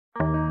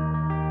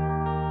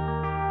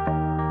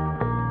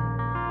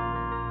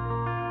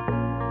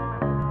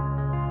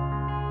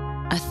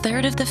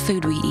1/3 of the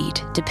food we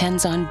eat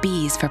depends on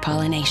bees for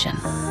pollination,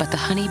 but the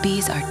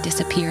honeybees are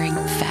disappearing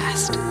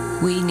fast.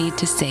 We need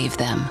to save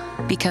them,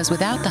 because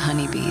without the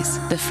honeybees,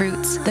 the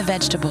fruits, the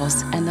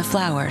vegetables, and the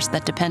flowers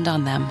that depend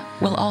on them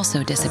will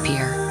also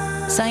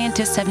disappear.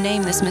 Scientists have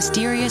named this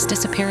mysterious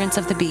disappearance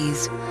of the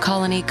bees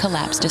colony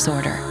collapse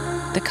disorder.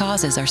 The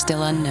causes are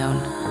still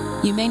unknown.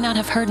 You may not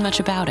have heard much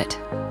about it,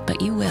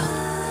 but you will.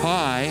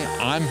 Hi,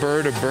 I'm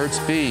Burt of Burt's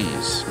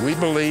Bees. We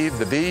believe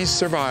the bees'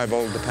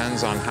 survival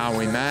depends on how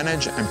we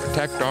manage and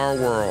protect our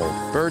world.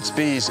 Burt's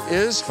Bees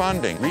is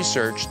funding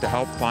research to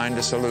help find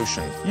a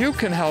solution. You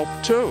can help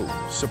too.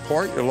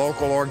 Support your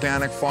local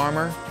organic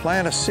farmer,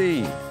 plant a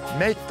seed,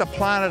 make the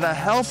planet a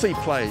healthy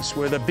place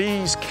where the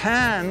bees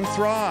can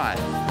thrive.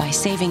 By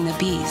saving the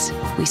bees,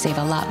 we save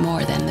a lot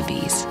more than the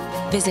bees.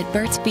 Visit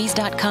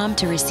burtsbees.com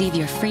to receive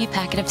your free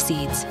packet of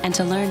seeds and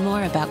to learn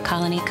more about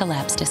colony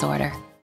collapse disorder.